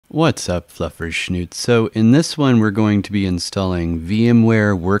What's up, Flufferschnoots? So in this one, we're going to be installing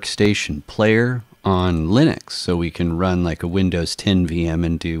VMware Workstation Player on Linux, so we can run like a Windows 10 VM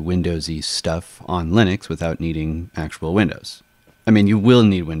and do Windowsy stuff on Linux without needing actual Windows. I mean, you will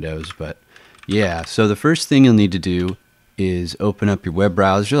need Windows, but yeah. So the first thing you'll need to do is open up your web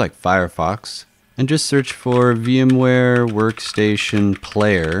browser like Firefox and just search for VMware Workstation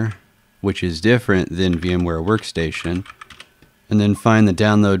Player, which is different than VMware Workstation. And then find the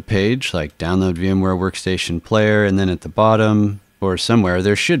download page, like download VMware Workstation Player, and then at the bottom or somewhere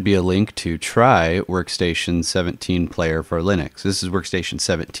there should be a link to try Workstation 17 Player for Linux. This is Workstation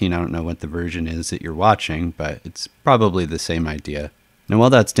 17. I don't know what the version is that you're watching, but it's probably the same idea. Now while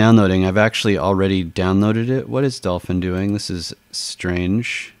that's downloading, I've actually already downloaded it. What is Dolphin doing? This is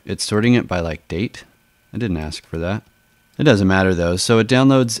strange. It's sorting it by like date. I didn't ask for that. It doesn't matter though. So it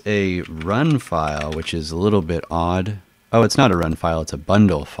downloads a run file, which is a little bit odd. Oh, it's not a run file, it's a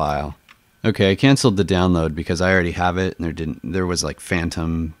bundle file. Okay, I canceled the download because I already have it, and there was like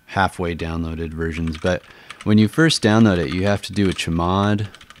phantom halfway downloaded versions. But when you first download it, you have to do a chmod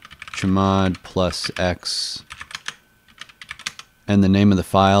plus X, and the name of the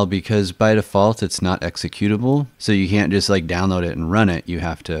file, because by default it's not executable. So you can't just like download it and run it, you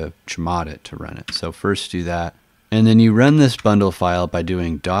have to chmod it to run it. So first do that. And then you run this bundle file by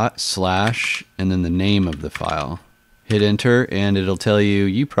doing // and then the name of the file. Hit enter and it'll tell you,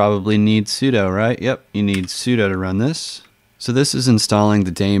 you probably need sudo, right? Yep, you need sudo to run this. So this is installing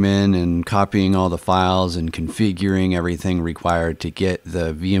the daemon and copying all the files and configuring everything required to get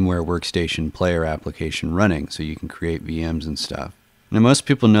the VMware Workstation Player application running so you can create VMs and stuff. Now most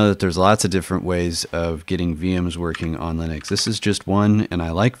people know that there's lots of different ways of getting VMs working on Linux. This is just one, and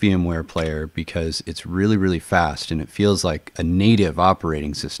I like VMware Player because it's really, really fast and it feels like a native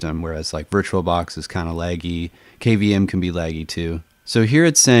operating system, whereas like VirtualBox is kind of laggy. KVM can be laggy too. So here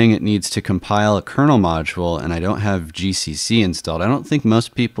it's saying it needs to compile a kernel module, and I don't have GCC installed. I don't think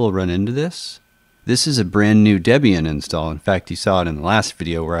most people run into this. This is a brand new Debian install. In fact, you saw it in the last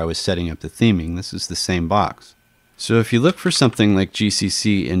video where I was setting up the theming. This is the same box. So if you look for something like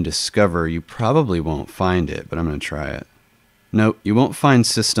GCC in Discover, you probably won't find it, but I'm going to try it. Nope, you won't find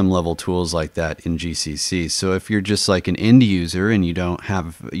system level tools like that in GCC. So if you're just like an end user and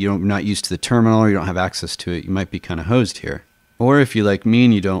you're not used to the terminal or you don't have access to it, you might be kind of hosed here. Or if you like me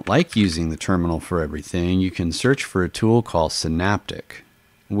and you don't like using the terminal for everything, you can search for a tool called Syntaptic,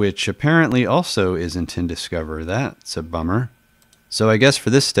 which apparently also isn't in Discover. That's a bummer. So I guess for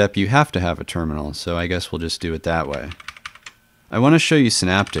this step you have to have a terminal, so I guess we'll just do it that way. I want to show you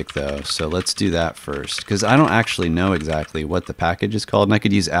Syntaptic though, so let's do that first, because I don't actually know exactly what the package is called, and I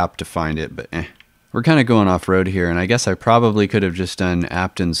could use apt to find it, but We're kind of going off-road here, and I guess I probably could have just done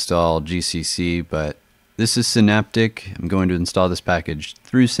apt install GCC, but this is Syntaptic. I'm going to install this package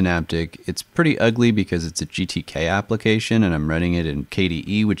through Syntaptic. It's pretty ugly because it's a GTK application, and I'm running it in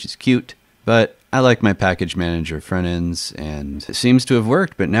KDE, which is cute, but I like my package manager front ends, and it seems to have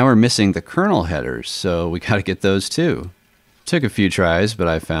worked, but now we're missing the kernel headers, so we got to get those too. Took a few tries, but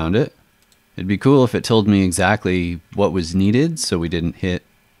I found it. It'd be cool if it told me exactly what was needed so we didn't hit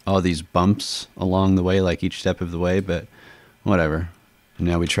all these bumps along the way, like each step of the way, but whatever. And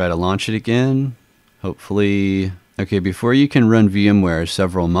now we try to launch it again. Hopefully... Okay, before you can run VMware,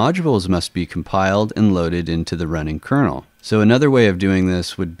 several modules must be compiled and loaded into the running kernel. So another way of doing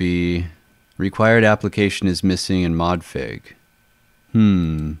this would be required application is missing in modfig.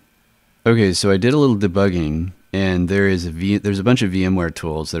 Okay, so I did a little debugging, and there's a bunch of VMware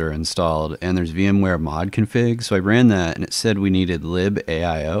tools that are installed, and there's VMware mod config. So I ran that, and it said we needed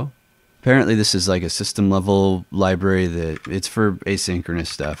libaio. Apparently this is like a system level library that it's for asynchronous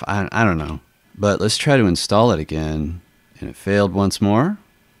stuff. I don't know. But let's try to install it again, and it failed once more.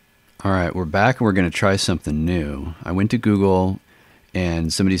 All right, we're back, and we're going to try something new. I went to Google,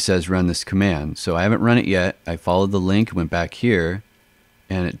 and somebody says run this command. So I haven't run it yet. I followed the link, went back here,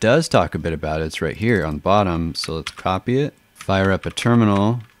 and it does talk a bit about it. It's right here on the bottom. So let's copy it, fire up a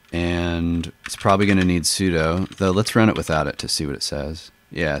terminal, and it's probably going to need sudo, though let's run it without it to see what it says.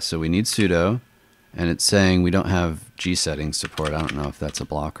 Yeah, so we need sudo, and it's saying we don't have G settings support. I don't know if that's a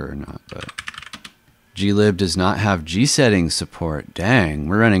blocker or not, but glib does not have G settings support. Dang,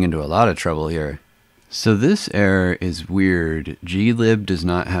 we're running into a lot of trouble here. So this error is weird. Glib does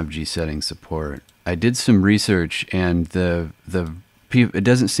not have G settings support. I did some research, and it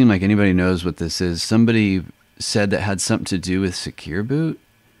doesn't seem like anybody knows what this is. Somebody said that had something to do with secure boot,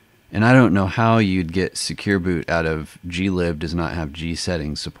 and I don't know how you'd get secure boot out of glib does not have G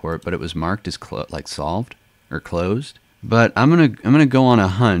settings support, but it was marked as like solved or closed. But I'm gonna go on a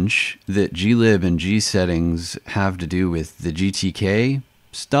hunch that glib and G settings have to do with the GTK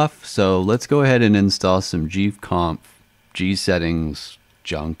stuff. So let's go ahead and install some gconf gsettings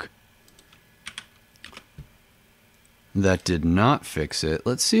junk. That did not fix it.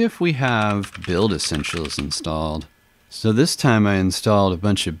 Let's see if we have build essentials installed. So this time I installed a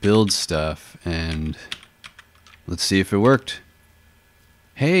bunch of build stuff, and let's see if it worked.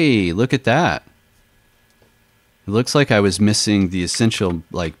 Hey, look at that. It looks like I was missing the essential,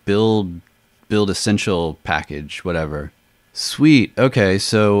 like build essential package, whatever. Sweet. Okay,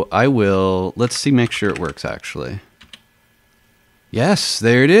 so let's see, make sure it works actually. Yes,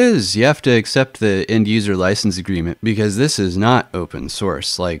 there it is. You have to accept the end user license agreement because this is not open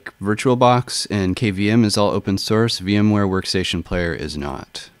source. Like VirtualBox and KVM is all open source. VMware Workstation Player is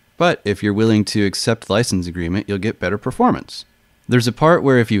not. But if you're willing to accept the license agreement, you'll get better performance. There's a part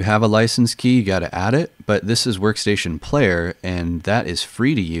where if you have a license key, you got to add it, but this is Workstation Player and that is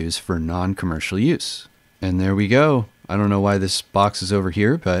free to use for non-commercial use. And there we go. I don't know why this box is over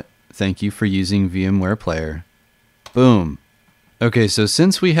here, but thank you for using VMware Player. Boom. Okay, so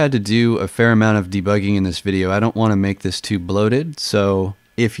since we had to do a fair amount of debugging in this video, I don't want to make this too bloated. So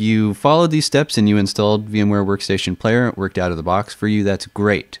if you followed these steps and you installed VMware Workstation Player, it worked out of the box for you, that's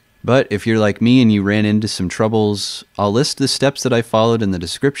great. But if you're like me and you ran into some troubles, I'll list the steps that I followed in the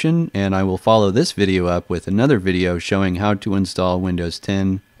description, and I will follow this video up with another video showing how to install Windows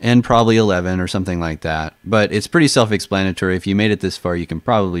 10 and probably 11 or something like that. But it's pretty self-explanatory. If you made it this far, you can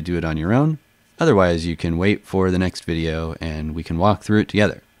probably do it on your own. Otherwise, you can wait for the next video and we can walk through it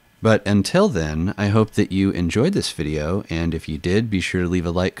together. But until then, I hope that you enjoyed this video, and if you did, be sure to leave a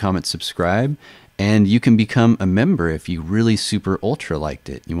like, comment, subscribe, and you can become a member if you really super ultra liked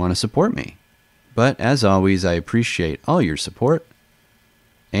it. You want to support me. But as always, I appreciate all your support,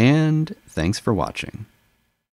 and thanks for watching.